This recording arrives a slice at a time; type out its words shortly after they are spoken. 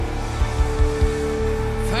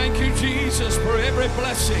Thank you, Jesus, for every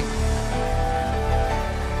blessing,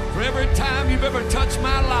 for every time you've ever touched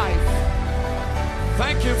my life.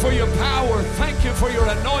 Thank you for your power. Thank you for your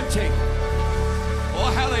anointing.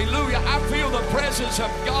 Oh, hallelujah. I feel the presence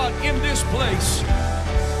of God in this place.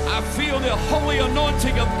 I feel the holy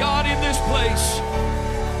anointing of God in this place.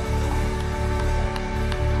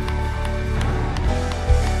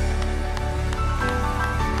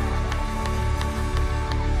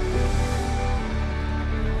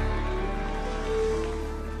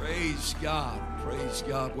 Praise God. Praise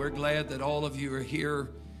God. We're glad that all of you are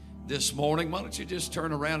here this morning. Why don't you just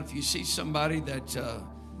turn around? If you see somebody that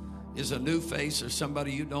is a new face or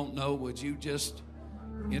somebody you don't know, would you just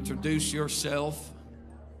introduce yourself?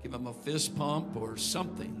 Give them a fist pump or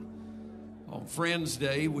something. On Friends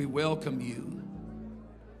Day, we welcome you.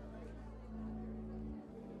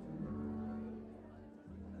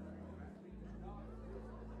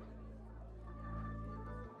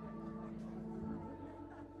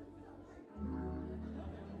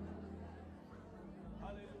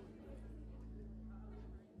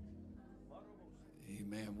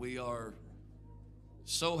 Amen. We are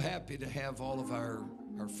so happy to have all of our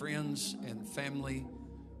friends and family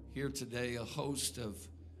here today, a host of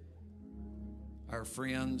our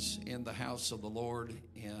friends in the house of the Lord,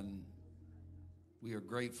 and we are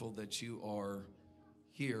grateful that you are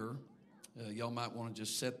here. Y'all might want to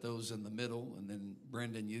just set those in the middle, and then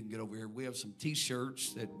Brendan, you can get over here. We have some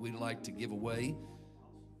t-shirts that we'd like to give away.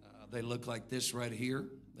 They look like this right here.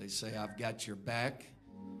 They say, "I've got your back,"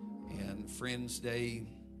 and Friends Day,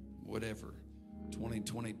 whatever,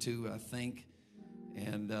 2022, I think.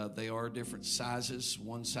 And they are different sizes.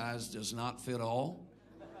 One size does not fit all.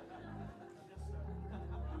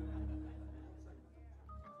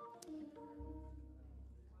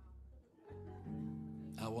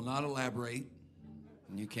 I will not elaborate,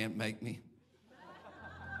 and you can't make me.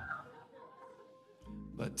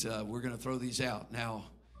 But we're going to throw these out. Now,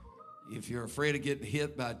 if you're afraid of getting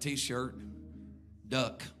hit by a t-shirt,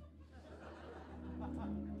 duck.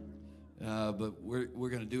 But we're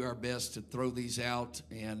going to do our best to throw these out.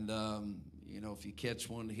 And, you know, if you catch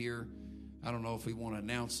one here, I don't know if we want to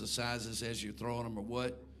announce the sizes as you're throwing them or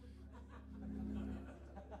what.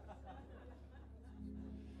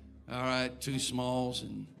 All right, 2 smalls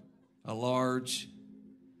and a large.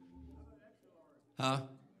 Huh?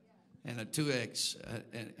 And a 2X.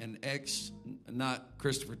 An X, not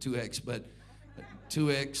Christopher 2X, but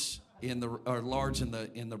 2X. Or large in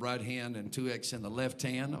the right hand and 2X in the left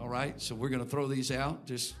hand. All right, so we're going to throw these out.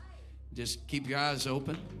 Just keep your eyes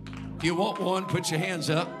open. If you want one, put your hands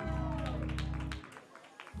up.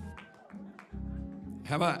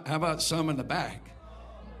 How about some in the back?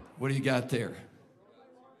 What do you got there?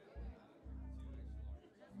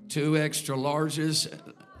 2 extra larges.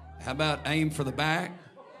 How about aim for the back?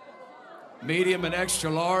 Medium and extra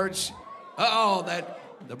large. Uh-oh,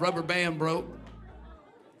 the rubber band broke.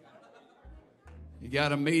 You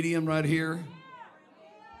got a medium right here.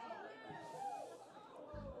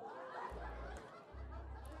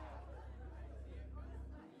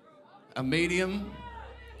 A medium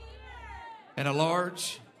and a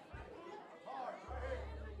large.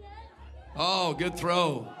 Oh, good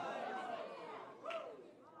throw.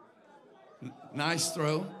 Nice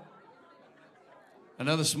throw.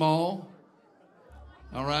 Another small.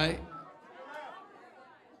 All right.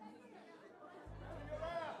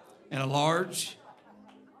 And a large.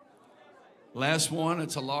 Last one,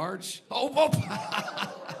 it's a large. Oh.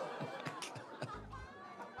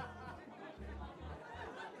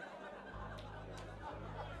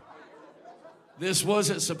 This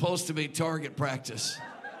wasn't supposed to be target practice.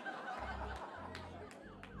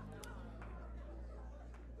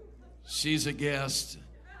 She's a guest.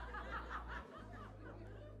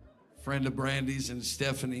 Friend of Brandy's and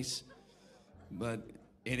Stephanie's. But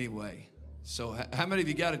anyway, so how many of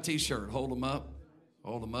you got a t-shirt? Hold them up.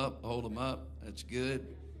 Hold them up, hold them up. That's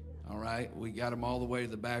good. All right, we got them all the way to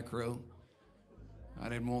the back row. I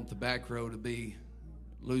didn't want the back row to be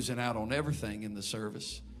losing out on everything in the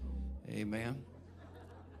service. Amen.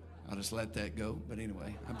 I'll just let that go. But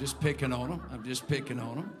anyway, I'm just picking on them.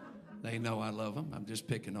 They know I love them. I'm just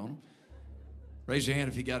picking on them. Raise your hand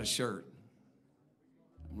if you got a shirt.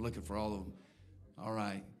 I'm looking for all of them. All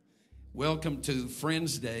right. Welcome to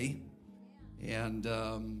Friends Day. And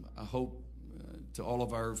I hope to all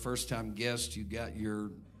of our first-time guests, you got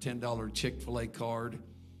your $10 Chick-fil-A card.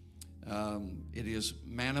 It is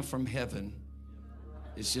manna from heaven.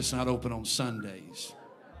 It's just not open on Sundays.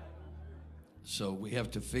 So we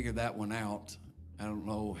have to figure that one out. I don't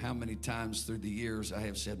know how many times through the years I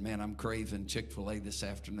have said, man, I'm craving Chick-fil-A this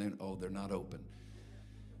afternoon. Oh, they're not open.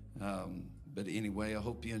 But anyway, I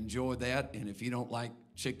hope you enjoy that. And if you don't like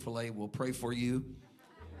Chick-fil-A, we'll pray for you.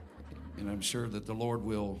 And I'm sure that the Lord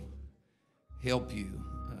will help you.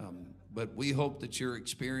 But we hope that your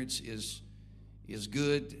experience is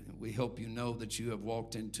good. We hope you know that you have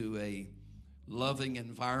walked into a loving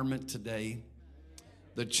environment today.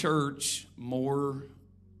 The church, more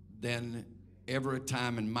than ever a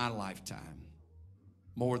time in my lifetime,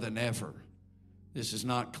 more than ever. This is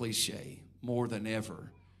not cliche, more than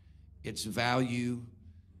ever. Its value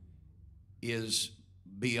is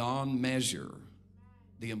beyond measure,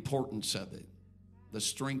 the importance of it, the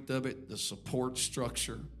strength of it, the support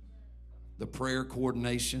structure, the prayer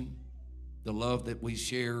coordination, the love that we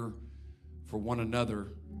share for one another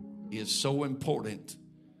is so important.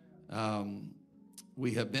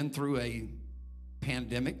 We have been through a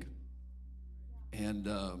pandemic, and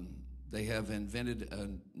they have invented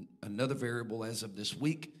another variable as of this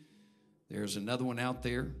week. There's another one out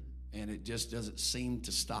there, and it just doesn't seem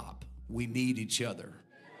to stop. We need each other.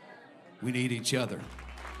 We need each other.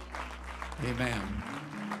 Amen.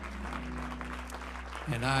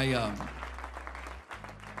 And I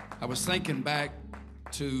was thinking back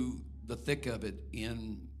to the thick of it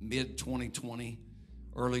in mid-2020,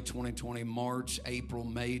 early 2020, March, April,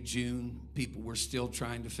 May, June. People were still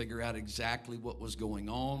trying to figure out exactly what was going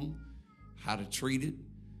on, how to treat it.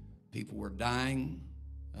 People were dying.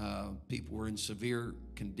 People were in severe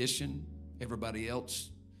condition. Everybody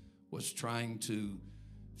else was trying to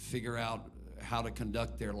figure out how to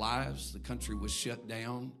conduct their lives. The country was shut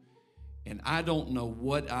down. And I don't know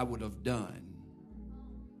what I would have done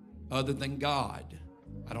other than God.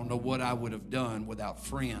 I don't know what I would have done without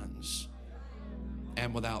friends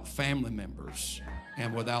and without family members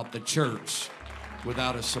and without the church,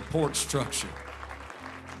 without a support structure.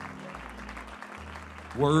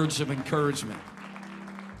 Words of encouragement.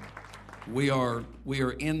 We are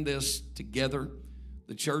in this together.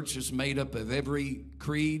 The church is made up of every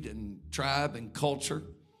creed and tribe and culture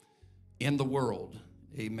in the world.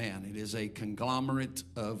 Amen. It is a conglomerate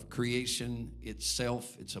of creation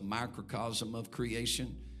itself. It's a microcosm of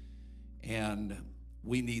creation. And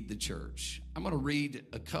we need the church. I'm going to read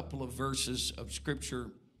a couple of verses of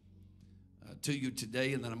Scripture to you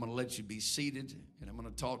today, and then I'm going to let you be seated, and I'm going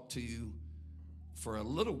to talk to you for a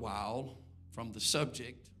little while from the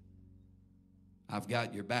subject, I've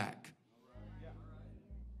got your back.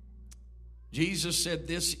 Jesus said,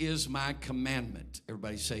 "This is my commandment."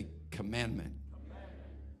 Everybody say commandment.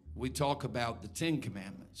 We talk about the 10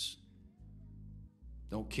 commandments.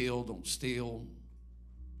 Don't kill, don't steal,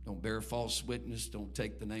 don't bear false witness, don't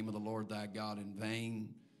take the name of the Lord thy God in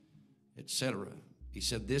vain, etc. He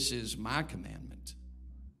said, "This is my commandment,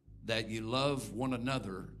 that you love one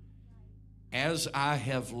another as I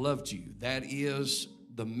have loved you." That is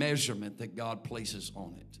the measurement that God places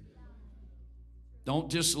on it.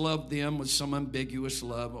 Don't just love them with some ambiguous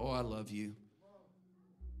love. Oh, I love you.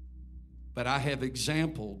 But I have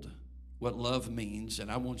exampled what love means,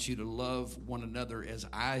 and I want you to love one another as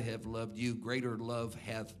I have loved you. Greater love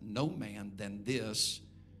hath no man than this,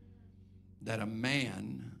 that a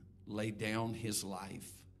man lay down his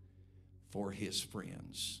life for his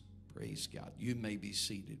friends. Praise God. You may be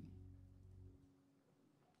seated.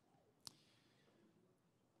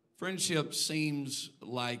 Friendship seems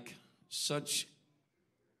like such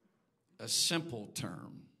a simple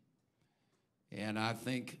term, and I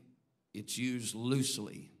think it's used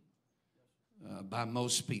loosely by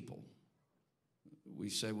most people. We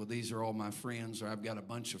say, well, these are all my friends, or I've got a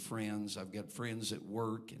bunch of friends. I've got friends at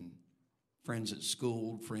work and friends at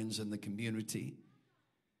school, friends in the community,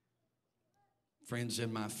 friends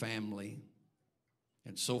in my family,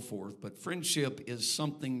 and so forth. But friendship is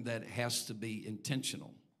something that has to be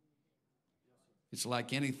intentional. It's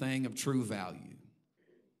like anything of true value.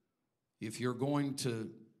 If you're going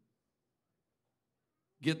to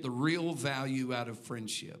get the real value out of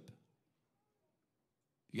friendship,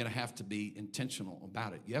 you're going to have to be intentional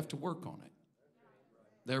about it. You have to work on it.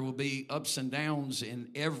 There will be ups and downs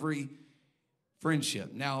in every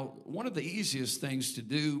friendship. Now, one of the easiest things to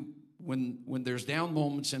do when there's down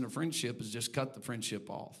moments in a friendship is just cut the friendship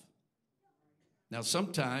off. Now,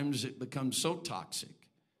 sometimes it becomes so toxic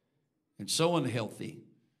and so unhealthy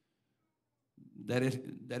that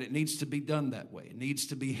it needs to be done that way. It needs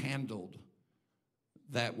to be handled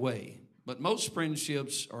that way. But most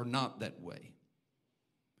friendships are not that way.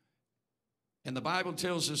 And the Bible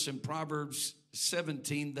tells us in Proverbs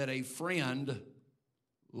 17 that a friend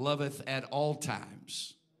loveth at all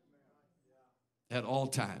times. At all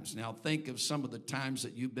times. Now think of some of the times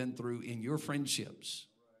that you've been through in your friendships.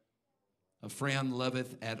 A friend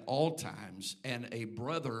loveth at all times, and a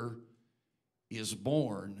brother is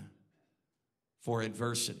born for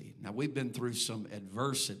adversity. Now, we've been through some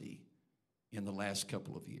adversity in the last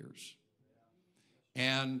couple of years.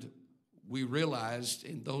 And we realized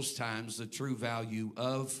in those times the true value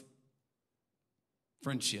of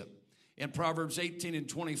friendship. In Proverbs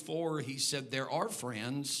 18:24, he said, there are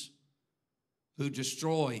friends who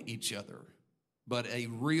destroy each other, but a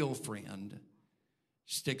real friend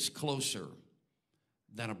sticks closer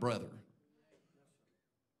than a brother.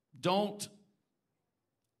 Don't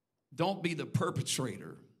be the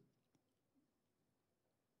perpetrator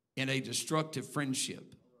in a destructive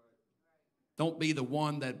friendship. Don't be the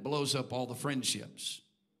one that blows up all the friendships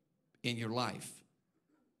in your life,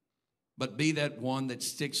 but be that one that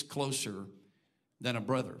sticks closer than a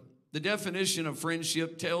brother. The definition of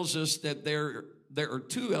friendship tells us that there are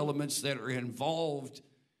two elements that are involved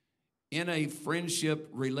in a friendship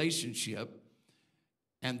relationship,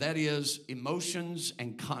 and that is emotions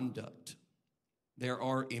and conduct. There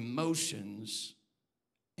are emotions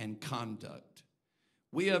and conduct.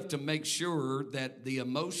 We have to make sure that the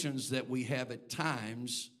emotions that we have at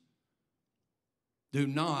times do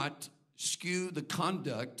not skew the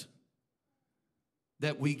conduct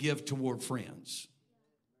that we give toward friends.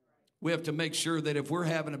 We have to make sure that if we're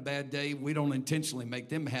having a bad day, we don't intentionally make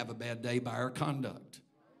them have a bad day by our conduct.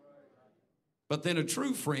 But then a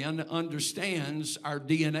true friend understands our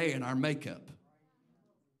DNA and our makeup.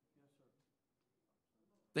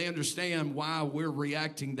 They understand why we're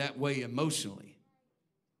reacting that way emotionally.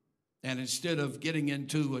 And instead of getting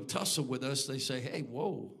into a tussle with us, they say, hey,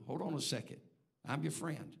 whoa, hold on a second. I'm your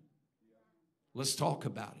friend. Let's talk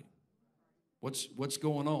about it. What's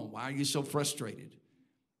going on? Why are you so frustrated?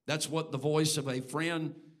 That's what the voice of a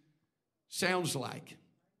friend sounds like.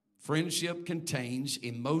 Friendship contains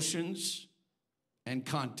emotions and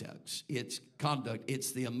conduct. It's conduct.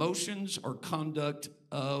 It's the emotions or conduct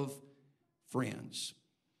of friends.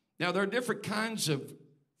 Now, there are different kinds of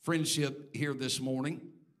friendship here this morning.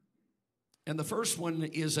 And the first one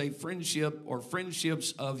is a friendship or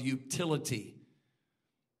friendships of utility.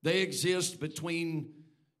 They exist between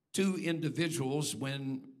two individuals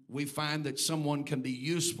when we find that someone can be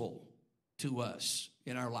useful to us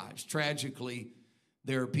in our lives. Tragically,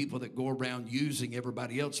 there are people that go around using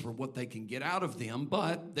everybody else for what they can get out of them,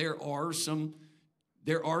 but there are some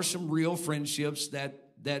real friendships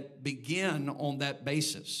that begin on that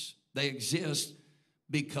basis. They exist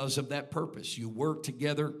because of that purpose. You work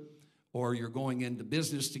together, or you're going into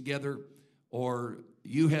business together, or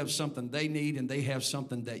you have something they need and they have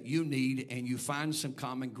something that you need, and you find some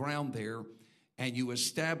common ground there, and you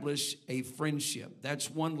establish a friendship. That's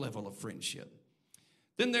one level of friendship.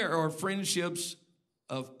 Then there are friendships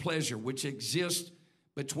of pleasure, which exist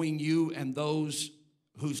between you and those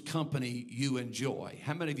whose company you enjoy.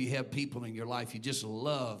 How many of you have people in your life you just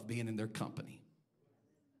love being in their company?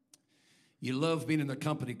 You love being in their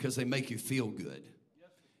company because they make you feel good.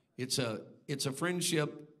 It's a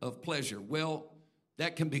friendship of pleasure. Well,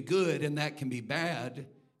 that can be good and that can be bad.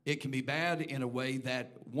 It can be bad in a way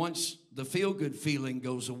that once the feel-good feeling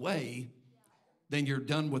goes away, then you're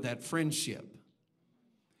done with that friendship.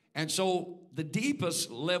 And so the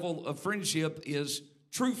deepest level of friendship is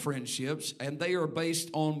true friendships, and they are based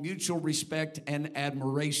on mutual respect and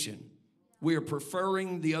admiration. We are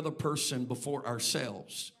preferring the other person before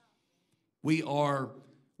ourselves. We are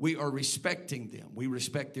respecting them. We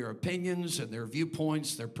respect their opinions and their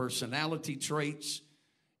viewpoints, their personality traits,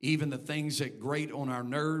 even the things that grate on our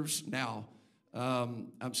nerves. Now,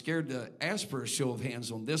 I'm scared to ask for a show of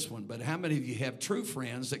hands on this one, but how many of you have true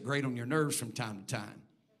friends that grate on your nerves from time to time?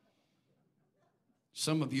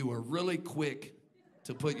 Some of you are really quick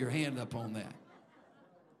to put your hand up on that.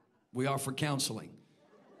 We offer counseling.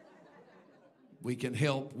 We can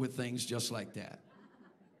help with things just like that.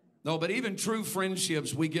 No, but even true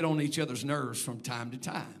friendships, we get on each other's nerves from time to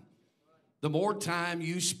time. The more time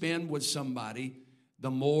you spend with somebody,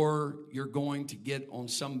 the more you're going to get on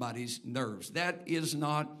somebody's nerves. That's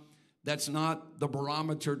not the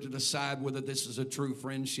barometer to decide whether this is a true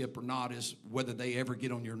friendship or not, is whether they ever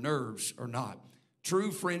get on your nerves or not.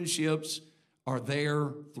 True friendships are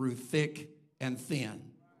there through thick and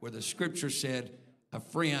thin, where the scripture said,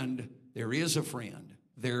 there is a friend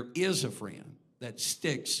that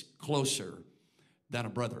sticks closer than a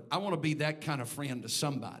brother. I want to be that kind of friend to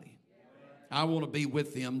somebody. I want to be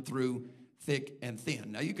with them through thick and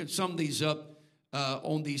thin. Now, you can sum these up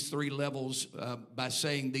on these three levels by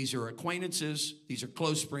saying these are acquaintances, these are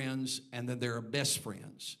close friends, and then there are best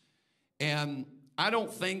friends. And I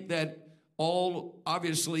don't think that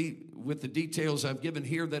obviously, with the details I've given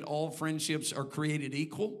here, that all friendships are created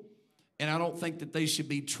equal. And I don't think that they should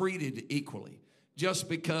be treated equally. Just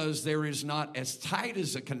because there is not as tight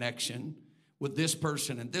as a connection with this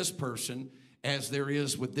person and this person as there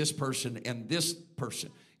is with this person and this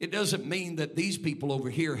person. It doesn't mean that these people over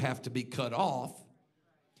here have to be cut off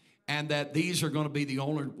and that these are going to be the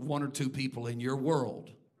only one or two people in your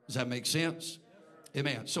world. Does that make sense?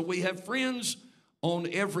 Amen. So we have friends on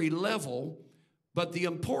every level, but the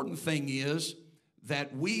important thing is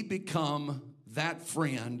that we become that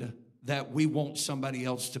friend that we want somebody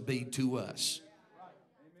else to be to us.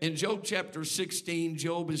 In Job chapter 16,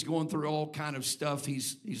 Job is going through all kind of stuff.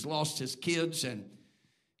 He's lost his kids, and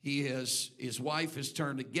his wife has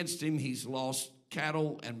turned against him. He's lost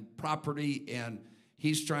cattle and property, and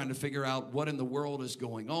he's trying to figure out what in the world is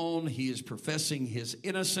going on. He is professing his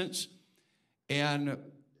innocence, and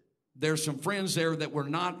there's some friends there that were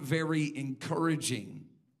not very encouraging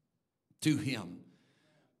to him.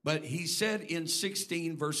 But he said in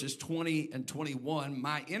 16 verses 20 and 21,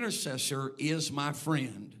 my intercessor is my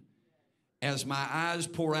friend, as my eyes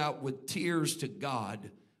pour out with tears to God.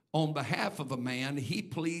 On behalf of a man, he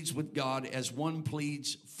pleads with God as one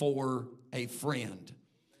pleads for a friend.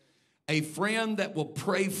 A friend that will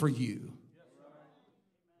pray for you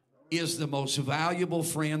is the most valuable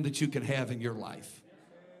friend that you can have in your life.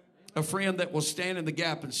 A friend that will stand in the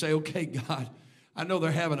gap and say, okay, God, I know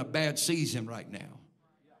they're having a bad season right now.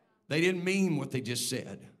 They didn't mean what they just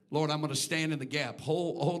said. Lord, I'm going to stand in the gap.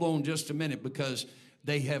 Hold on just a minute, because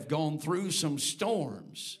they have gone through some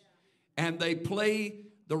storms, and they play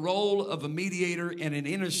the role of a mediator and an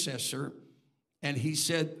intercessor. And he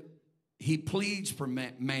said he pleads for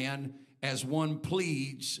man as one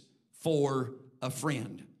pleads for a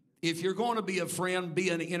friend. If you're going to be a friend, be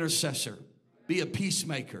an intercessor, be a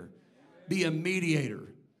peacemaker, be a mediator.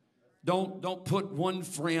 Don't put one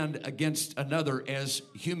friend against another as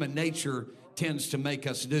human nature tends to make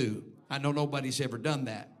us do. I know nobody's ever done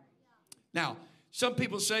that. Now, some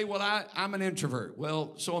people say, well, I'm an introvert.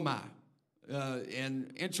 Well, so am I.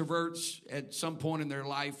 And introverts at some point in their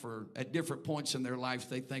life, or at different points in their life,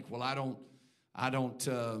 they think, well, I don't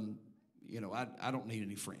need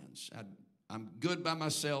any friends. I'm good by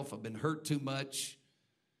myself. I've been hurt too much.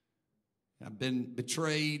 I've been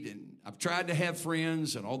betrayed, and I've tried to have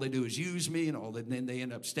friends, and all they do is use me, and then they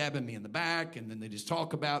end up stabbing me in the back, and then they just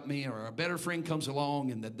talk about me, or a better friend comes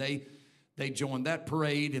along, and that they join that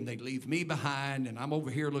parade, and they leave me behind, and I'm over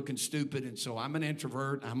here looking stupid, and so I'm an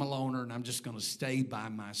introvert, I'm a loner, and I'm just going to stay by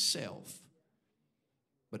myself.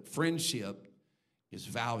 But friendship is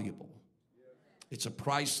valuable. It's a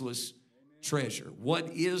priceless treasure. What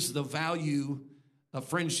is the value of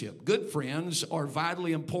friendship? Good friends are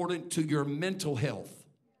vitally important to your mental health.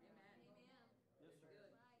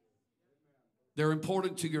 They're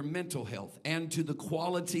important to your mental health and to the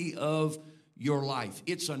quality of your life.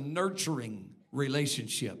 It's a nurturing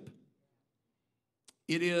relationship.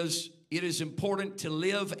 It is important to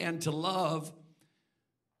live and to love.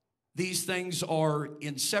 These things are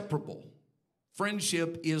inseparable.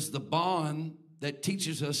 Friendship is the bond that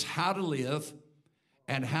teaches us how to live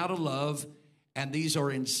and how to love, and these are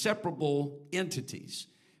inseparable entities.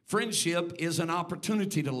 Friendship is an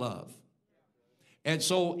opportunity to love. And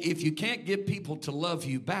so if you can't get people to love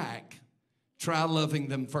you back, try loving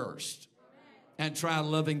them first. And try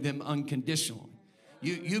loving them unconditionally.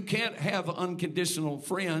 You can't have unconditional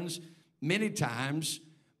friends many times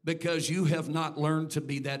because you have not learned to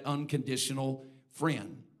be that unconditional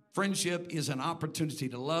friend. Friendship is an opportunity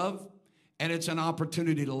to love, and it's an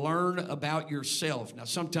opportunity to learn about yourself. Now,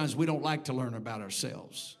 sometimes we don't like to learn about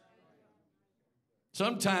ourselves.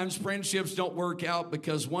 Sometimes friendships don't work out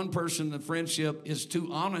because one person in the friendship is too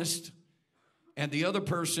honest and the other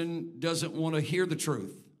person doesn't want to hear the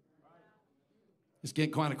truth. It's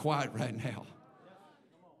getting kind of quiet right now.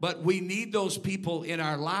 But we need those people in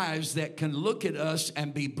our lives that can look at us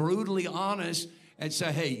and be brutally honest and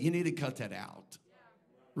say, hey, you need to cut that out.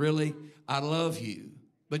 Really? I love you,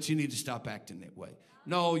 but you need to stop acting that way.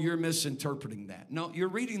 No, you're misinterpreting that. No, you're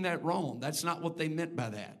reading that wrong. That's not what they meant by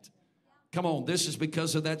that. Come on, this is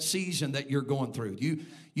because of that season that you're going through.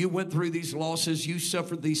 You went through these losses, you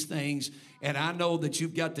suffered these things, and I know that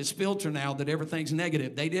you've got this filter now that everything's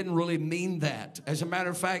negative. They didn't really mean that. As a matter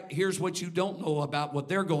of fact, here's what you don't know about what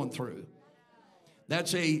they're going through.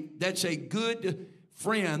 That's a good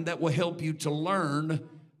friend that will help you to learn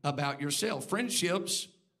about yourself. Friendships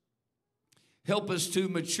help us to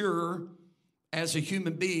mature as a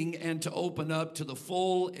human being and to open up to the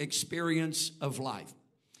full experience of life.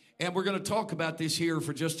 And we're going to talk about this here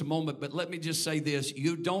for just a moment, but let me just say this.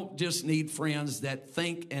 You don't just need friends that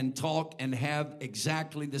think and talk and have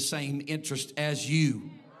exactly the same interest as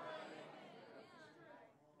you.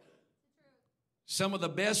 Some of the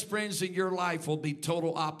best friends in your life will be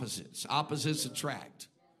total opposites. Opposites attract.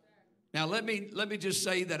 Now, let me just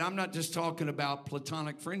say that I'm not just talking about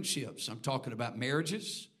platonic friendships. I'm talking about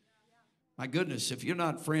marriages. My goodness, if you're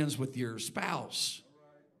not friends with your spouse,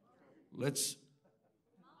 let's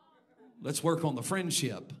work on the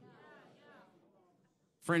friendship.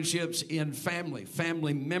 Friendships in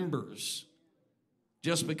family members.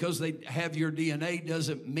 Just because they have your DNA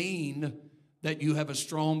doesn't mean that you have a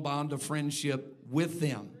strong bond of friendship with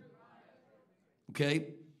them. Okay?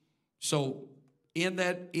 So in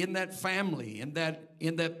that family, in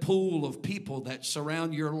that pool of people that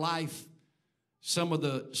surround your life, some of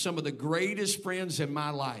the greatest friends in my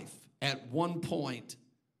life, at one point,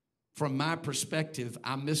 from my perspective,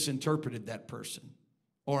 I misinterpreted that person,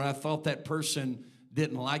 or I thought that person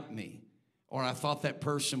didn't like me, or I thought that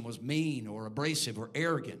person was mean or abrasive or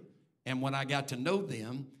arrogant. And when I got to know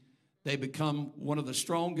them, they become one of the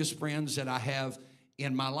strongest friends that I have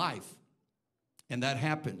in my life. And that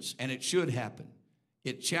happens, and it should happen.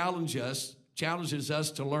 It challenges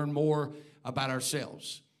us to learn more about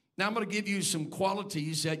ourselves. Now, I'm going to give you some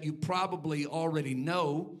qualities that you probably already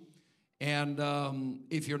know. And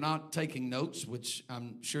if you're not taking notes, which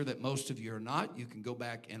I'm sure that most of you are not, you can go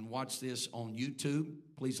back and watch this on YouTube.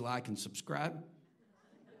 Please like and subscribe.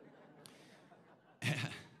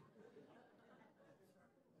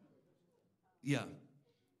 Yeah.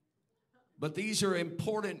 But these are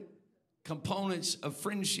important components of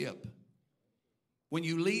friendship. When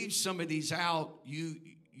you leave some of these out,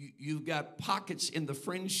 you've got pockets in the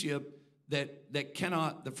friendship that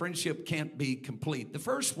the friendship can't be complete. The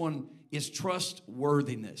first one is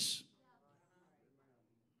trustworthiness.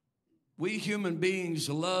 We human beings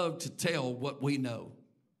love to tell what we know.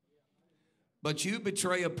 But you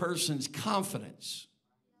betray a person's confidence.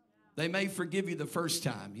 They may forgive you the first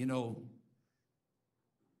time,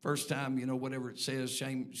 First time, whatever it says,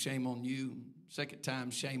 shame on you. Second time,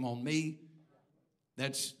 shame on me.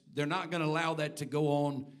 They're not going to allow that to go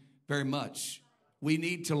on very much. We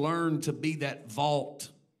need to learn to be that vault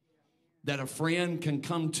that a friend can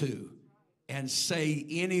come to and say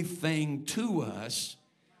anything to us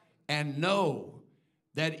and know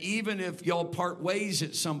that even if y'all part ways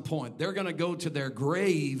at some point, they're going to go to their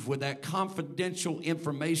grave with that confidential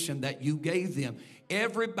information that you gave them.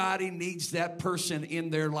 Everybody needs that person in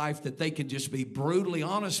their life that they can just be brutally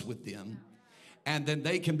honest with them, and then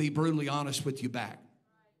they can be brutally honest with you back.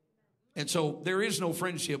 And so there is no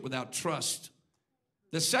friendship without trust.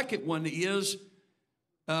 The second one is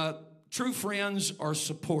true friends are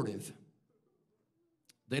supportive.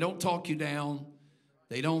 They don't talk you down.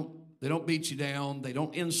 They don't beat you down. They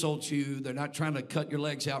don't insult you. They're not trying to cut your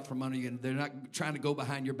legs out from under you. They're not trying to go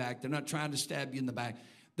behind your back. They're not trying to stab you in the back.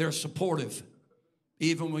 They're supportive.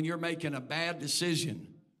 Even when you're making a bad decision,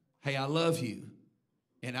 hey, I love you,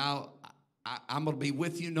 and I'm going to be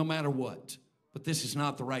with you no matter what. But this is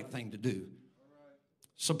not the right thing to do.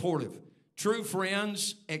 Supportive. True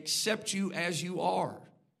friends accept you as you are,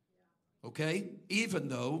 okay? Even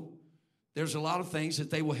though there's a lot of things that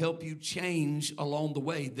they will help you change along the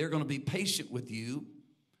way. They're going to be patient with you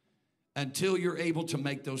until you're able to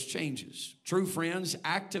make those changes. True friends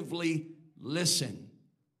actively listen.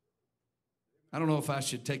 I don't know if I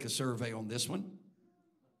should take a survey on this one,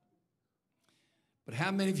 but how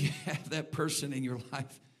many of you have that person in your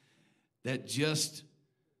life that just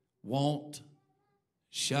won't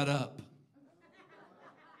shut up?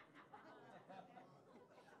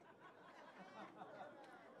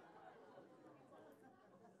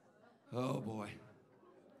 Oh, boy.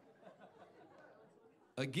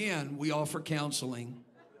 Again, we offer counseling.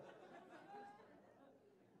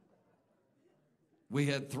 We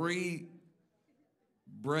had 3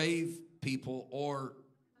 brave people, or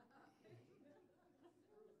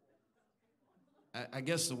I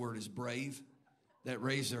guess the word is brave, that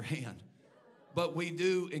raised their hand. But we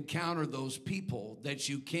do encounter those people that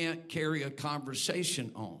you can't carry a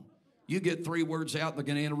conversation on. You get 3 words out, they're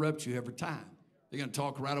going to interrupt you every time. They're going to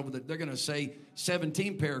talk right over they're going to say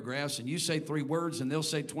 17 paragraphs, and you say 3 words, and they'll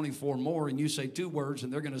say 24 more, and you say 2 words,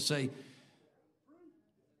 and they're going to say,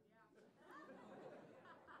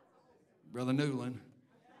 Brother Newland,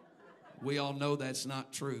 we all know that's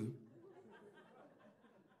not true.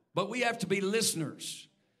 But we have to be listeners.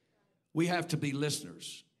 We have to be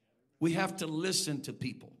listeners. We have to listen to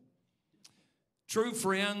people. True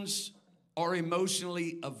friends are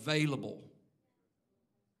emotionally available.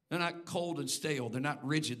 They're not cold and stale. They're not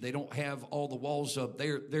rigid. They don't have all the walls up.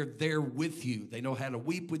 They're there with you. They know how to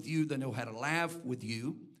weep with you. They know how to laugh with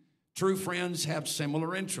you. True friends have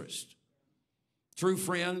similar interests. True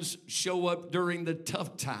friends show up during the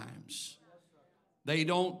tough times. They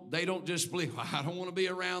don't just believe, I don't want to be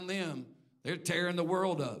around them. They're tearing the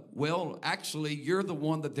world up. Well, actually, you're the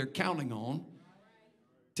one that they're counting on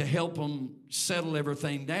to help them settle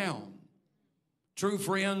everything down. True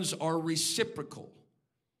friends are reciprocal.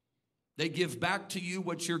 They give back to you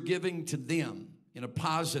what you're giving to them in a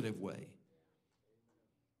positive way.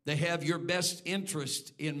 They have your best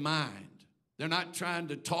interest in mind. They're not trying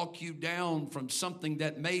to talk you down from something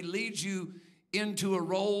that may lead you into a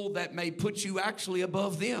role that may put you actually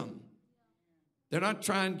above them. They're not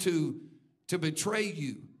trying to betray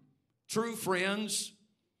you. True friends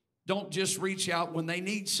don't just reach out when they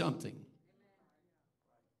need something.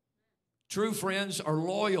 True friends are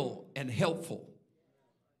loyal and helpful.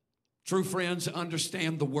 True friends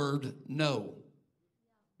understand the word no.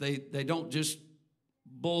 They don't just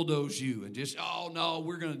bulldoze you and just, oh, no,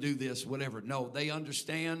 we're going to do this, whatever. No, they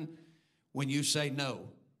understand when you say no.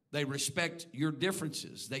 They respect your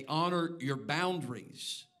differences. They honor your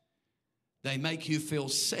boundaries. They make you feel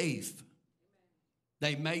safe.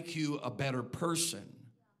 They make you a better person.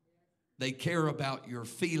 They care about your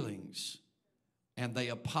feelings, and they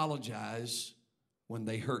apologize when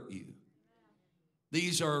they hurt you.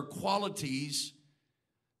 These are qualities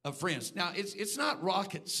of friends. Now, it's not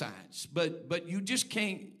rocket science, but you just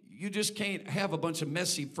can't have a bunch of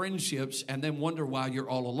messy friendships and then wonder why you're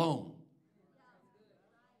all alone.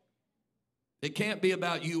 It can't be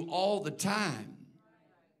about you all the time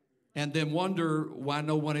and then wonder why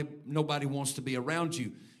nobody wants to be around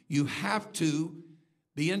you. You have to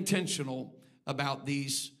be intentional about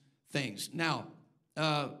these things. Now,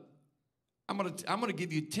 I'm gonna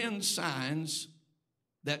give you 10 signs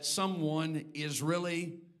that someone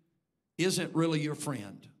isn't really your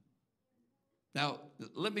friend. Now,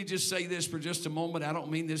 let me just say this for just a moment. I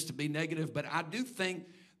don't mean this to be negative, but I do think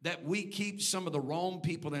that we keep some of the wrong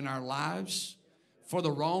people in our lives for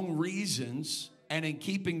the wrong reasons, and in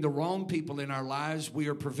keeping the wrong people in our lives, we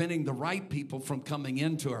are preventing the right people from coming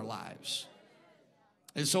into our lives.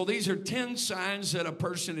 And so these are 10 signs that a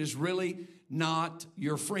person is really not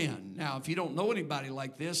your friend. Now, if you don't know anybody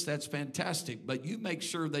like this, that's fantastic, but you make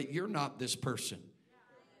sure that you're not this person.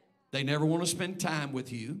 They never want to spend time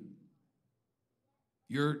with you.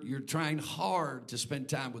 You're trying hard to spend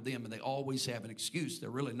time with them, and they always have an excuse. They're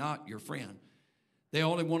really not your friend. They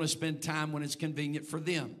only want to spend time when it's convenient for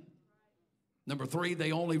them. Number 3,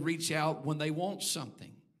 they only reach out when they want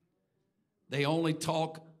something. They only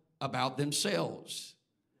talk about themselves.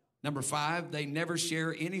 Number 5, they never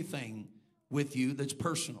share anything with you that's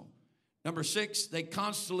personal. Number 6, they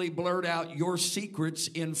constantly blurt out your secrets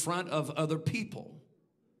in front of other people.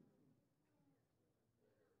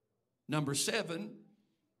 Number 7,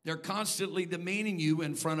 they're constantly demeaning you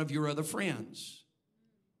in front of your other friends.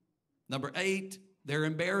 Number 8, they're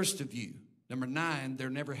embarrassed of you. Number 9, they're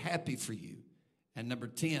never happy for you. And number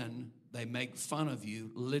 10, they make fun of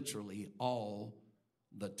you literally all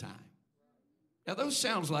the time. Now, those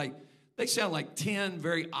sound like 10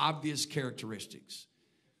 very obvious characteristics.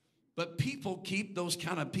 But people keep those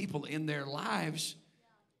kind of people in their lives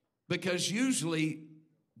because usually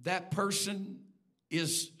that person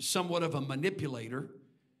is somewhat of a manipulator.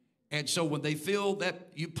 And so when they feel that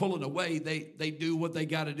you pulling away, they do what they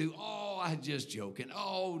got to do. Oh, I'm just joking.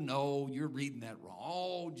 Oh, no, you're reading that wrong.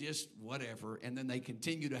 Oh, just whatever. And then they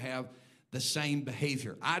continue to have the same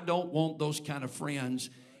behavior. I don't want those kind of friends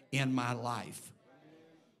in my life.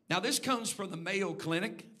 Now, this comes from the Mayo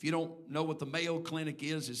Clinic. If you don't know what the Mayo Clinic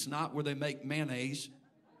is, it's not where they make mayonnaise,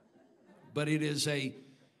 but it's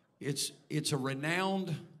a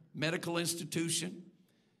renowned medical institution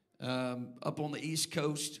up on the East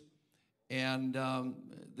Coast. And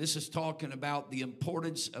this is talking about the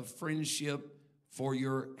importance of friendship for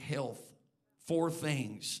your health. 4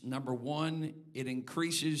 things. Number 1, it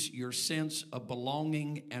increases your sense of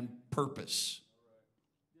belonging and purpose.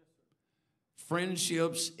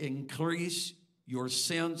 Friendships increase your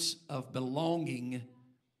sense of belonging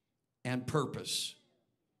and purpose.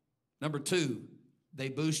 Number 2, they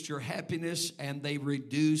boost your happiness and they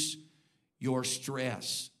reduce your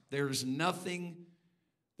stress. There's nothing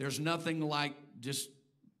like just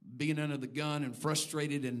being under the gun and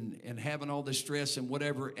frustrated and having all this stress and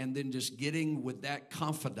whatever, and then just getting with that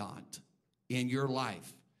confidant in your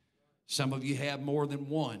life. Some of you have more than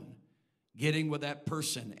one. Getting with that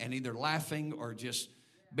person and either laughing or just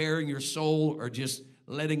bearing your soul or just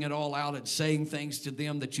letting it all out and saying things to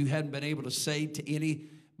them that you hadn't been able to say to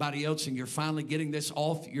anybody else, and you're finally getting this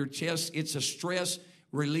off your chest. It's a stress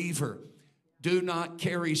reliever. Do not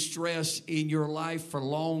carry stress in your life for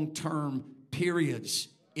long-term periods.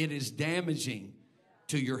 It is damaging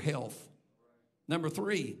to your health. Number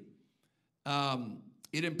 3,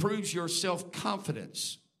 it improves your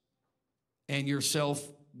self-confidence and your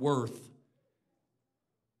self-worth.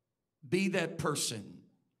 Be that person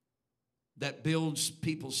that builds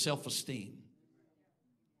people's self-esteem.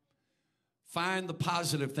 Find the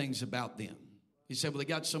positive things about them. You say, well, they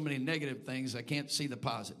got so many negative things, I can't see the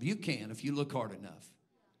positive. You can if you look hard enough.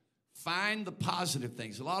 Find the positive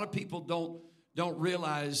things. A lot of people don't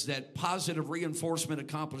realize that positive reinforcement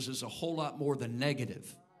accomplishes a whole lot more than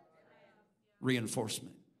negative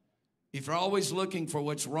reinforcement. If you're always looking for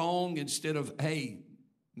what's wrong instead of, hey,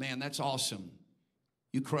 man, that's awesome.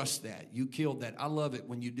 You crushed that. You killed that. I love it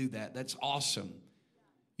when you do that. That's awesome.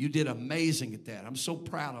 You did amazing at that. I'm so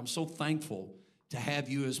proud. I'm so thankful to have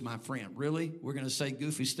you as my friend. Really? We're going to say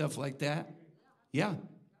goofy stuff like that? Yeah.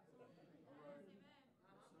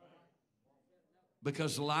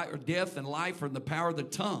 Because death and life are in the power of the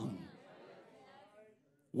tongue.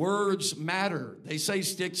 Words matter. They say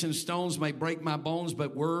sticks and stones may break my bones,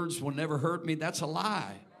 but words will never hurt me. That's a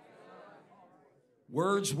lie.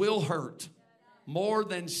 Words will hurt. More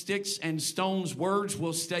than sticks and stones, words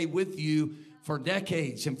will stay with you for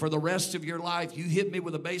decades and for the rest of your life. You hit me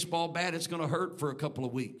with a baseball bat, it's going to hurt for a couple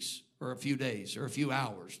of weeks or a few days or a few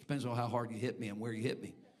hours. Depends on how hard you hit me and where you hit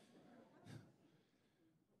me.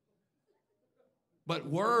 But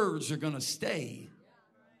words are going to stay.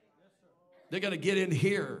 They're going to get in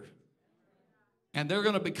here. And they're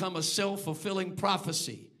going to become a self-fulfilling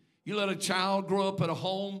prophecy. You let a child grow up at a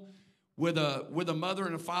home with a mother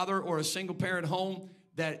and a father, or a single-parent home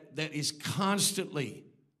that is constantly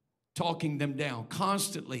talking them down,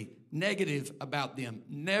 constantly negative about them,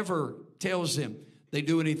 never tells them they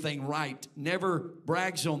do anything right, never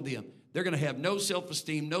brags on them. They're going to have no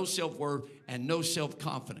self-esteem, no self-worth, and no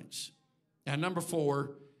self-confidence. And number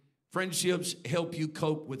 4, friendships help you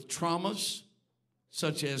cope with traumas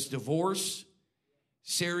such as divorce,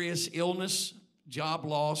 serious illness, job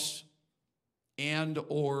loss, and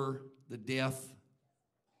or the death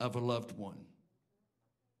of a loved one.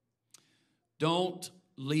 Don't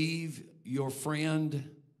leave your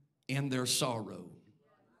friend in their sorrow.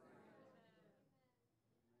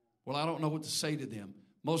 Well, I don't know what to say to them.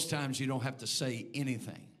 Most times you don't have to say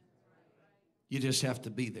anything. You just have to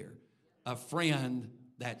be there. A friend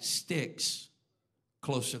that sticks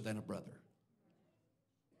closer than a brother.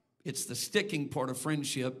 It's the sticking part of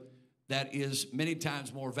friendship that is many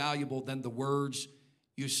times more valuable than the words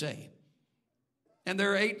you say. And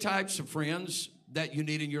there are 8 types of friends that you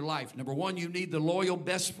need in your life. Number 1, you need the loyal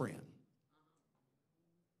best friend.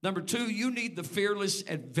 Number 2, you need the fearless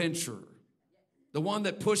adventurer. The one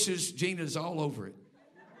that pushes Gina's all over it.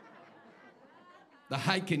 The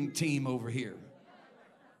hiking team over here.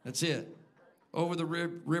 That's it. Over the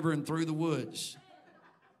river and through the woods.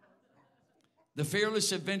 The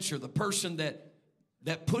fearless adventurer, the person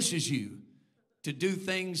that pushes you to do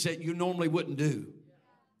things that you normally wouldn't do.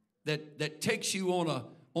 That takes you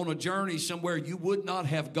on a journey somewhere you would not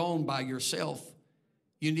have gone by yourself.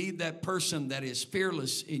 You need that person that is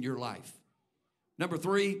fearless in your life. Number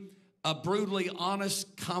 3, a brutally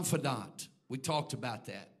honest confidant. We talked about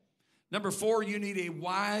that. Number 4, you need a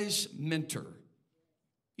wise mentor.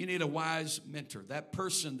 You need a wise mentor, that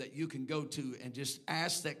person that you can go to and just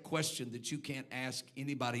ask that question that you can't ask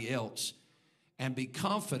anybody else and be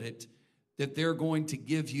confident that they're going to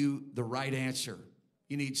give you the right answer.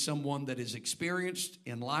 You need someone that is experienced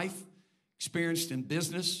in life, experienced in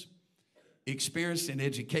business, experienced in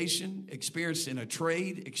education, experienced in a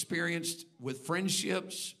trade, experienced with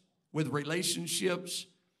friendships, with relationships.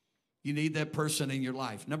 You need that person in your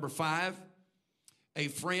life. Number 5, a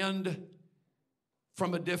friend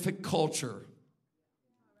from a different culture.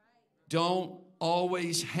 Don't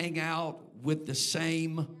always hang out with the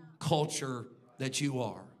same culture that you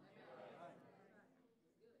are.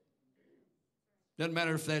 Doesn't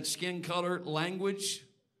matter if that's skin color, language,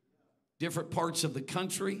 different parts of the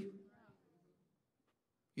country.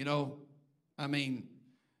 You know, I mean,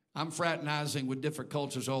 I'm fraternizing with different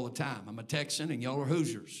cultures all the time. I'm a Texan and y'all are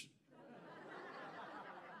Hoosiers.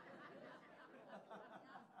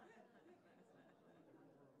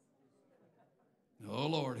 Oh,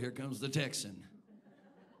 Lord, here comes the Texan.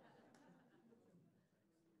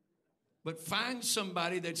 But find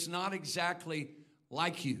somebody that's not exactly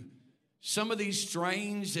like you. Some of these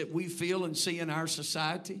strains that we feel and see in our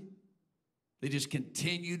society, they just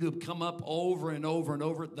continue to come up over and over and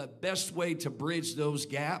over. The best way to bridge those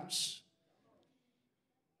gaps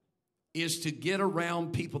is to get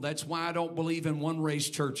around people. That's why I don't believe in one-race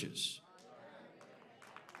churches.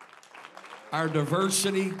 Our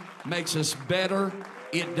diversity makes us better.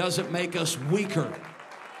 It doesn't make us weaker.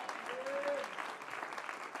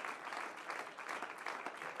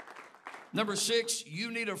 Number 6,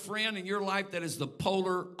 you need a friend in your life that is the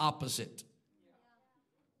polar opposite.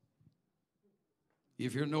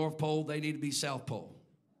 If you're North Pole, they need to be South Pole.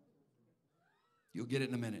 You'll get it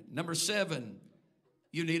in a minute. Number 7,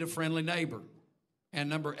 you need a friendly neighbor. And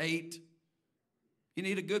number 8, you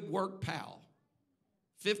need a good work pal.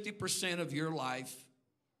 50% of your life,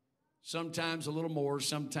 sometimes a little more,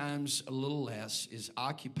 sometimes a little less, is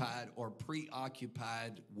occupied or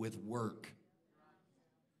preoccupied with work.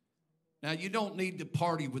 Now, you don't need to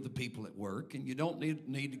party with the people at work, and you don't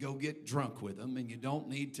need to go get drunk with them, and you don't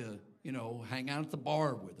need to, hang out at the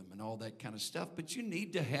bar with them and all that kind of stuff, but you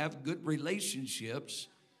need to have good relationships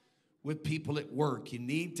with people at work. You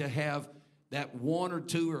need to have that 1 or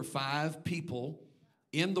 2 or 5 people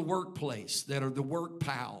in the workplace that are the work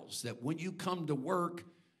pals, that when you come to work,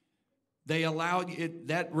 they allow you,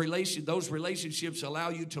 those relationships allow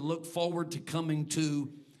you to look forward to coming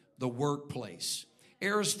to the workplace.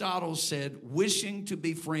 Aristotle said, wishing to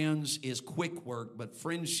be friends is quick work, but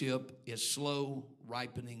friendship is slow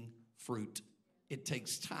ripening fruit. It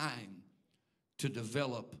takes time to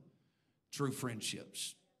develop true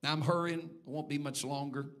friendships. Now I'm hurrying, it won't be much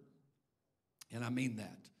longer, and I mean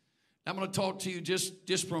that. I'm going to talk to you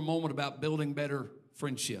just for a moment about building better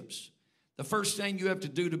friendships. The first thing you have to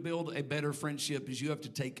do to build a better friendship is you have to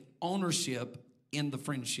take ownership in the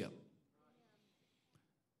friendship.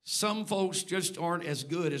 Some folks just aren't as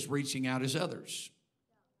good as reaching out as others.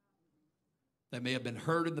 They may have been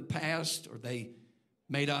hurt in the past, or they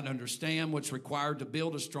may not understand what's required to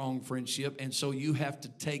build a strong friendship, and so you have to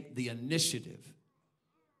take the initiative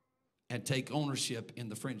and take ownership in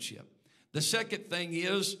the friendship. The second thing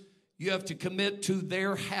is you have to commit to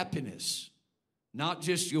their happiness, not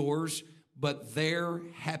just yours, but their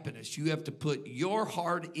happiness. You have to put your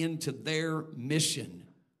heart into their mission,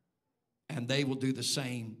 and they will do the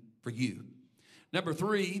same for you. Number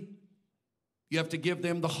 3, you have to give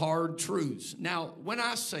them the hard truths. Now, when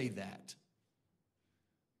I say that,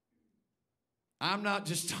 I'm not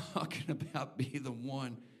just talking about be the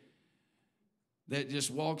one that just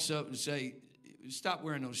walks up and say, stop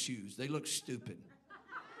wearing those shoes. They look stupid.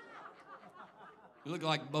 You look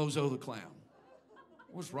like Bozo the Clown.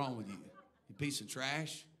 What's wrong with you? You piece of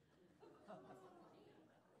trash?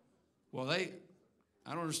 Well, I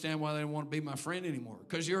don't understand why they don't want to be my friend anymore.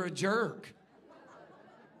 Because you're a jerk.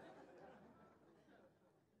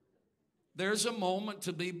 There's a moment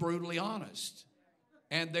to be brutally honest.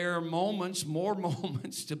 And there are more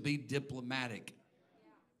moments to be diplomatic.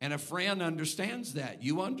 And a friend understands that.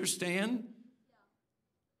 You understand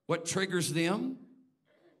what triggers them.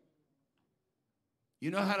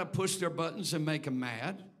 You know how to push their buttons and make them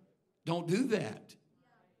mad. Don't do that.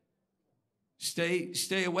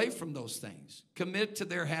 Stay away from those things. Commit to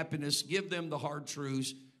their happiness. Give them the hard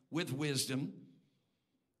truths with wisdom.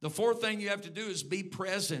 The 4th thing you have to do is be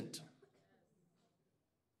present.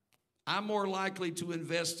 I'm more likely to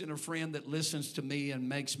invest in a friend that listens to me and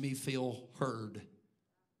makes me feel heard.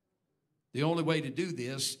 The only way to do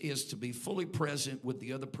this is to be fully present with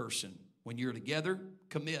the other person. When you're together,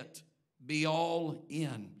 commit. Be all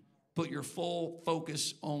in. Put your full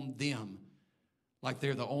focus on them like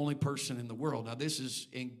they're the only person in the world. Now, this is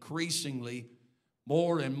increasingly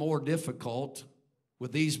more and more difficult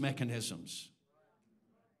with these mechanisms.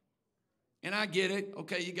 And I get it.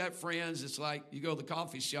 Okay, you got friends. It's like you go to the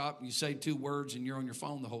coffee shop and you say 2 words and you're on your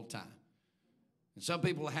phone the whole time. And some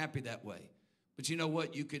people are happy that way. But you know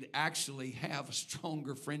what? You could actually have a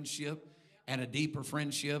stronger friendship and a deeper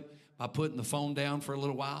friendship by putting the phone down for a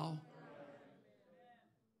little while.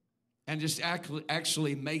 And just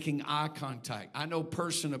actually making eye contact. I know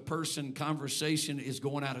person-to-person conversation is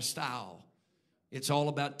going out of style. It's all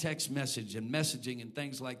about text message and messaging and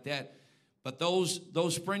things like that. But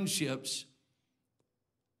those friendships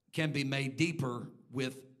can be made deeper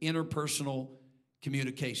with interpersonal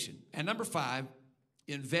communication. And number 5,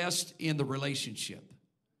 invest in the relationship.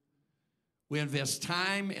 We invest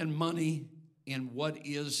time and money in what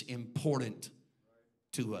is important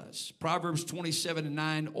to us. Proverbs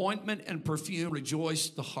 27:9, ointment and perfume rejoice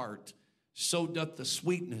the heart. So doth the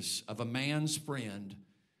sweetness of a man's friend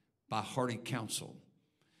by hearty counsel.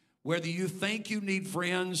 Whether you think you need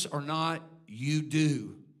friends or not, you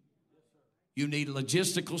do. You need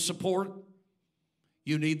logistical support.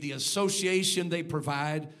 You need the association they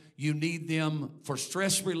provide. You need them for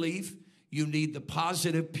stress relief. You need the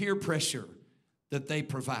positive peer pressure that they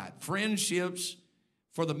provide. Friendships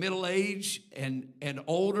for the middle-aged and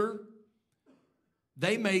older,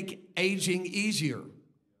 they make aging easier.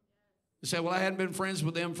 You say, well, I hadn't been friends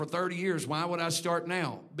with them for 30 years. Why would I start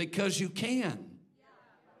now? Because you can.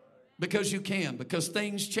 Because you can. Because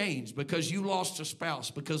things change. Because you lost a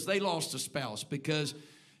spouse. Because they lost a spouse. Because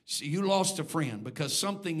So you lost a friend because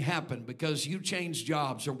something happened, because you changed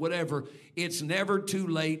jobs or whatever. It's never too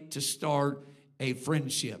late to start a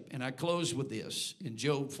friendship. And I close with this. In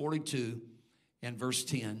Job 42 and verse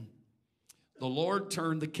 10, the Lord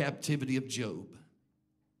turned the captivity of Job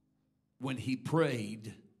when he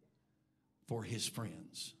prayed for his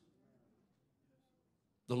friends.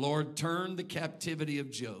 The Lord turned the captivity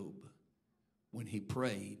of Job when he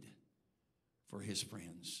prayed for his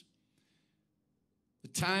friends. The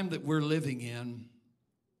time that we're living in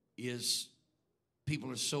is people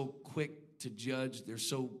are so quick to judge. They're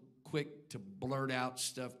so quick to blurt out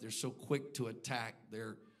stuff. They're so quick to attack.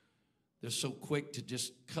 They're so quick to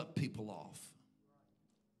just cut people off.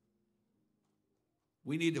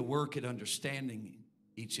 We need to work at understanding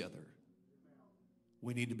each other.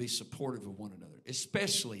 We need to be supportive of one another,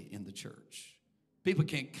 especially in the church. People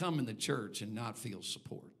can't come in the church and not feel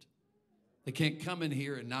support. They can't come in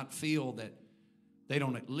here and not feel that they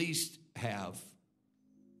don't at least have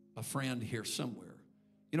a friend here somewhere.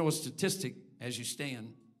 You know, a statistic, as you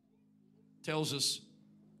stand, tells us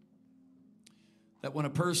that when a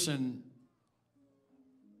person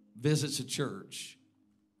visits a church,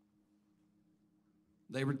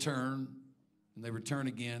 they return, and they return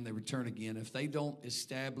again, they return again. If they don't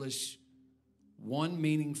establish one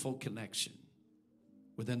meaningful connection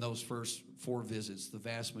within those first 4 visits, the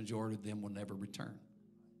vast majority of them will never return.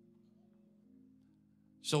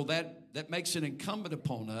 So that makes it incumbent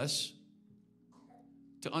upon us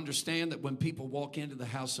to understand that when people walk into the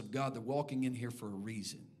house of God, they're walking in here for a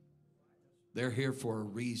reason. They're here for a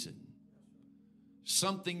reason.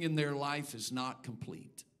 Something in their life is not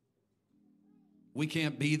complete. We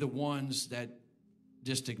can't be the ones that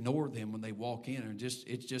just ignore them when they walk in, or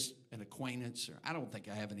it's just an acquaintance, or I don't think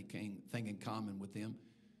I have anything in common with them.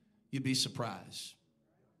 You'd be surprised.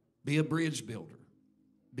 Be a bridge builder.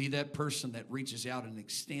 Be that person that reaches out and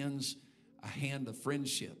extends a hand of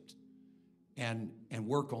friendship and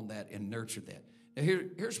work on that and nurture that. Now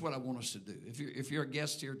here's what I want us to do. If you're a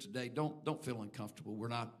guest here today, don't feel uncomfortable.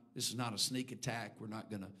 This is not a sneak attack. We're not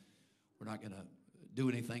gonna do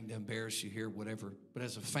anything to embarrass you here, whatever. But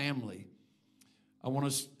as a family, I want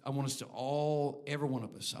us to all, every one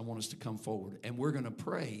of us, I want us to come forward, and we're gonna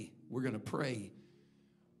pray. We're gonna pray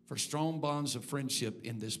for strong bonds of friendship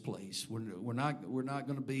in this place. We're not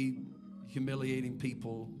going to be humiliating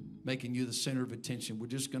people, making you the center of attention. We're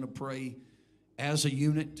just going to pray as a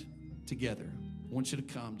unit together. I want you to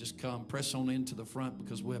come. Just come. Press on into the front,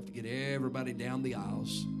 because we'll have to get everybody down the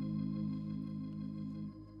aisles.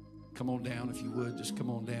 Come on down if you would. Just come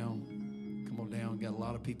on down. Come on down. Got a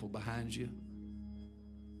lot of people behind you.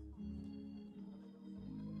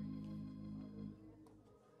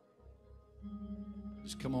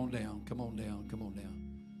 Just come on down, come on down, come on down.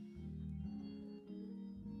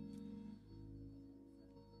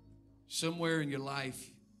 Somewhere in your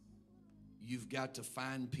life, you've got to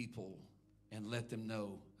find people and let them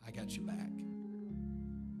know, I got your back.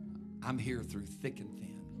 I'm here through thick and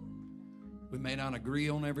thin. We may not agree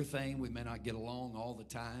on everything. We may not get along all the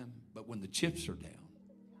time. But when the chips are down,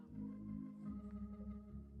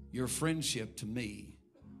 your friendship to me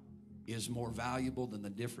is more valuable than the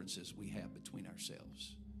differences we have between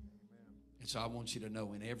ourselves. And so I want you to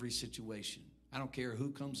know, in every situation, I don't care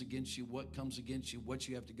who comes against you, what comes against you, what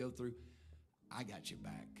you have to go through, I got your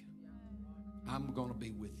back. I'm going to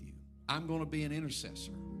be with you. I'm going to be an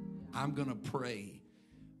intercessor. I'm going to pray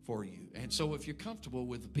for you. And so if you're comfortable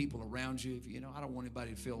with the people around you, I don't want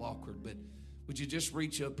anybody to feel awkward, but would you just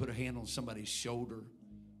reach up, put a hand on somebody's shoulder,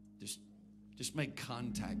 just make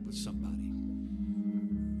contact with somebody.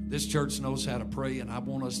 This church knows how to pray, and I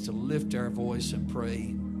want us to lift our voice and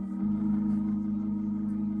pray.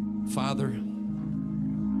 Father,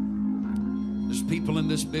 there's people in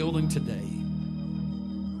this building today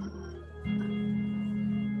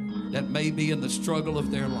that may be in the struggle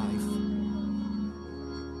of their life.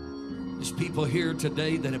 There's people here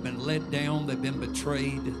today that have been let down, they've been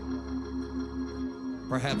betrayed.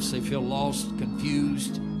 Perhaps they feel lost,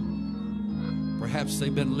 confused. Perhaps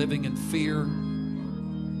they've been living in fear.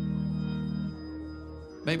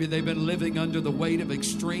 Maybe they've been living under the weight of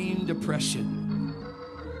extreme depression.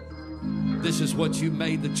 This is what you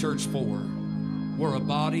made the church for. We're a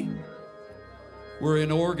body. We're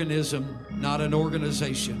an organism, not an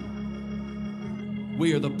organization.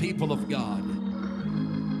 We are the people of God.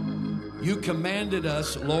 You commanded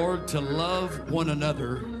us, Lord, to love one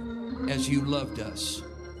another as you loved us.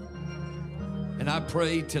 And I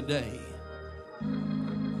pray today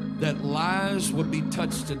that lives would be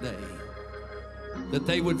touched today, that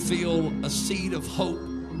they would feel a seed of hope,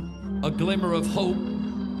 a glimmer of hope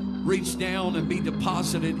reach down and be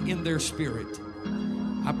deposited in their spirit.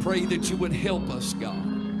 I pray that you would help us,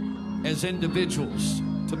 God, as individuals,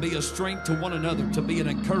 to be a strength to one another, to be an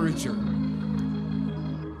encourager,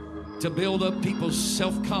 to build up people's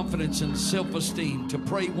self-confidence and self-esteem, to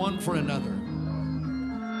pray one for another.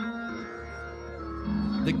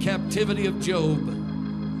 The captivity of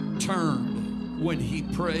Job turned when he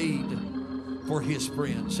prayed for his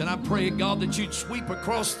friends. And I pray, God, that you'd sweep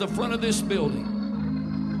across the front of this building.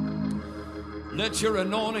 Let your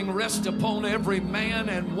anointing rest upon every man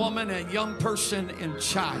and woman and young person and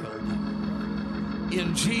child.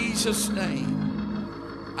 In Jesus'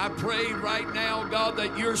 name, I pray right now, God,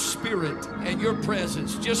 that your spirit and your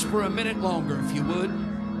presence, just for a minute longer, if you would,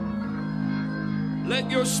 let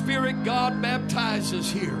your spirit, God, baptize us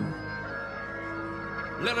here.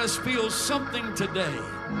 Let us feel something today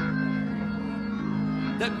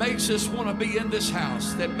that makes us want to be in this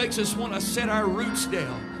house, that makes us want to set our roots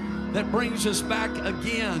down, that brings us back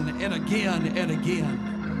again and again and again.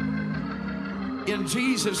 In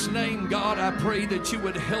Jesus' name, God, I pray that you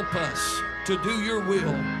would help us to do your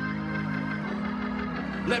will.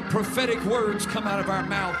 Let prophetic words come out of our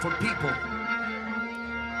mouth for people.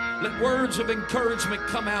 Let words of encouragement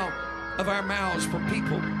come out of our mouths for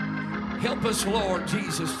people. Help us, Lord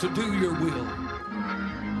Jesus, to do your will.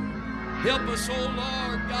 Help us, oh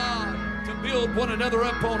Lord God, to build one another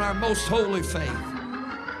up on our most holy faith.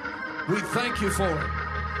 We thank you for it.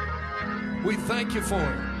 We thank you for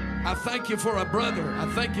it. I thank you for a brother. I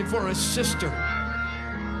thank you for a sister.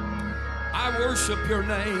 I worship your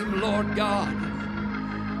name, Lord God.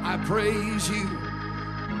 I praise you.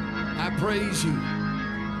 I praise you.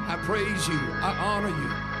 I praise you. I honor you.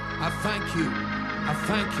 I thank you. I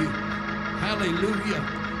thank you. Hallelujah.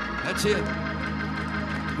 That's it.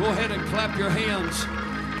 Go ahead and clap your hands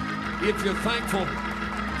if you're thankful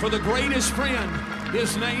for the greatest friend.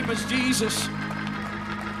 His name is Jesus.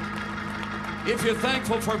 If you're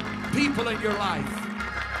thankful for people in your life,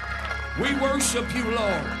 we worship you,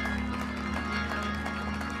 Lord.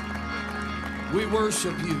 We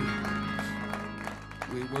worship you.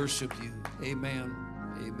 We worship you. Amen.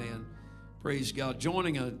 Amen. Praise God.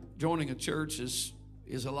 Joining a church is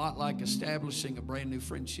a lot like establishing a brand new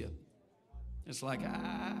friendship. It's like,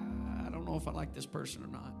 I don't know if I like this person or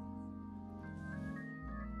not.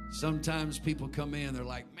 Sometimes people come in, they're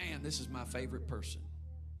like, man, this is my favorite person.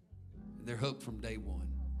 And they're hooked from day one.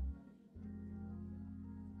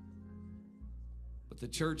 But the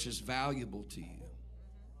church is valuable to you.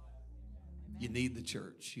 You need the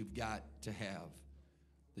church. You've got to have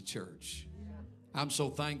the church. I'm so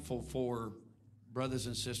thankful for brothers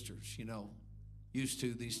and sisters. You know, used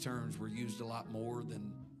to, these terms were used a lot more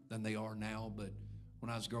than they are now. But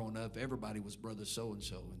when I was growing up, everybody was brother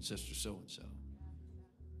so-and-so and sister so-and-so.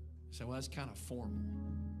 So, well, that's kind of formal.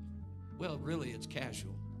 Well, really, it's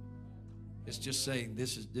casual. It's just saying,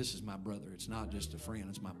 this is my brother. It's not just a friend.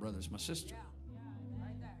 It's my brother. It's my sister.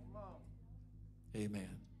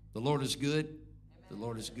 Amen. The Lord is good. The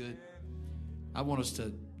Lord is good. I want us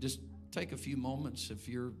to just take a few moments. If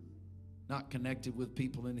you're not connected with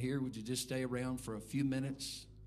people in here, would you just stay around for a few minutes?